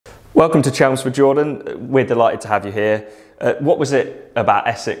Welcome to Chelmsford, Jordan. We're delighted to have you here. What was it about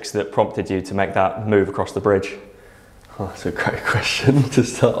Essex that prompted you to make that move across the bridge? Oh, that's a great question to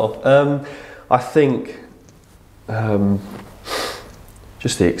start off. I think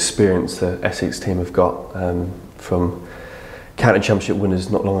just the experience the Essex team have got from county championship winners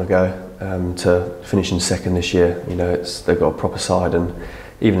not long ago to finishing second this year. You know, they've got a proper side, and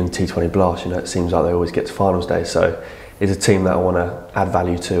even in T20 Blast, you know, it seems like they always get to finals day. So it's a team that I want to add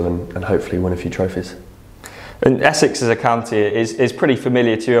value to and hopefully win a few trophies. And Essex as a county is pretty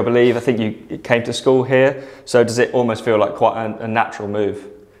familiar to you, I believe. I think you came to school here, so does it almost feel like quite a natural move?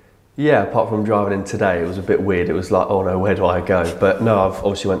 Yeah, apart from driving in today, it was a bit weird. It was like, oh no, where do I go? But no, I've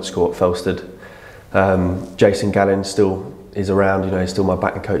obviously went to school at Felsted. Jason Gallin still is around, you know, he's still my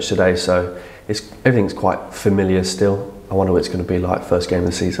backing coach today, so everything's quite familiar still. I wonder what it's going to be like first game of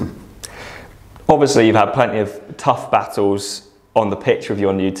the season. Obviously, you've had plenty of tough battles on the pitch with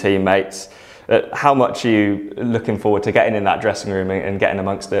your new teammates. How much are you looking forward to getting in that dressing room and getting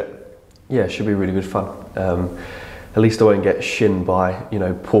amongst it? Yeah, it should be really good fun. At least I won't get shinned by, you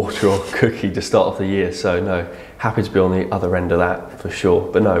know, Porter or Cookie to start off the year. So no, happy to be on the other end of that for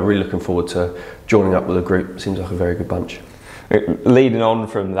sure. But no, really looking forward to joining up with a group. Seems like a very good bunch. Leading on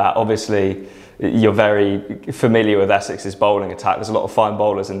from that, obviously, you're very familiar with Essex's bowling attack. There's a lot of fine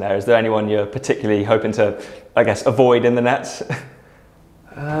bowlers in there. Is there anyone you're particularly hoping to, I guess, avoid in the nets?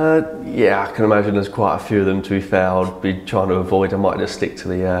 Yeah, I can imagine there's quite a few of them, to be fair. I'll be trying to avoid. I might just stick to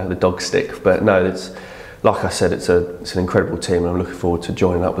the dog stick. But no, it's like I said, it's an incredible team, and I'm looking forward to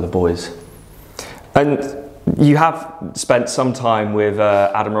joining up with the boys. And you have spent some time with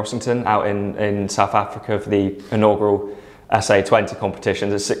Adam Rossington out in South Africa for the inaugural SA20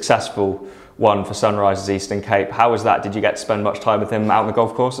 competition. It's a successful one for Sunrisers Eastern Cape. How was that? Did you get to spend much time with him out on the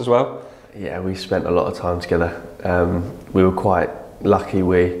golf course as well? Yeah, we spent a lot of time together. We were quite lucky.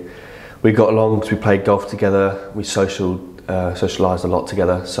 We got along because we played golf together. We socialised a lot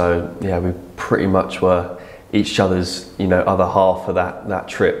together. So yeah, we pretty much were each other's, you know, other half for that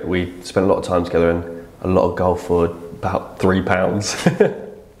trip. We spent a lot of time together and a lot of golf for about £3.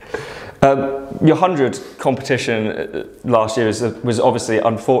 Your 100 competition last year was obviously,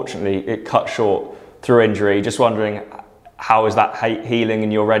 unfortunately, it cut short through injury. Just wondering, how is that healing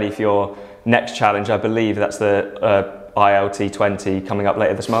and you're ready for your next challenge? I believe that's the ILT20 coming up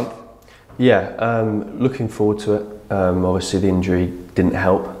later this month. Yeah, looking forward to it. Obviously the injury didn't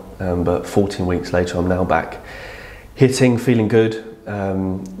help, but 14 weeks later I'm now back hitting, feeling good,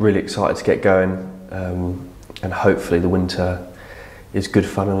 really excited to get going, and hopefully the winter is good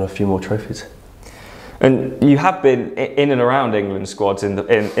fun and a few more trophies. And you have been in and around England squads in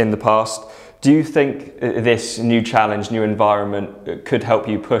the past. Do you think this new challenge, new environment could help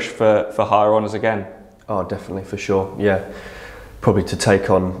you push for higher honours again? Oh, definitely, for sure, yeah. Probably to take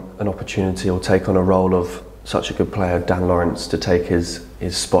on an opportunity or take on a role of such a good player, Dan Lawrence, to take his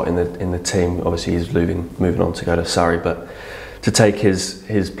spot in the team. Obviously he's moving on to go to Surrey, but to take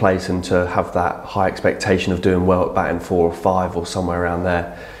his place and to have that high expectation of doing well at batting 4 or 5 or somewhere around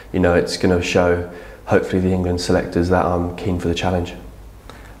there, you know, it's going to show hopefully the England selectors that I'm keen for the challenge.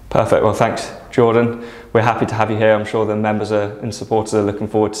 Perfect. Well, thanks, Jordan. We're happy to have you here. I'm sure the members and supporters are looking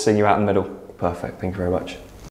forward to seeing you out in the middle. Perfect. Thank you very much.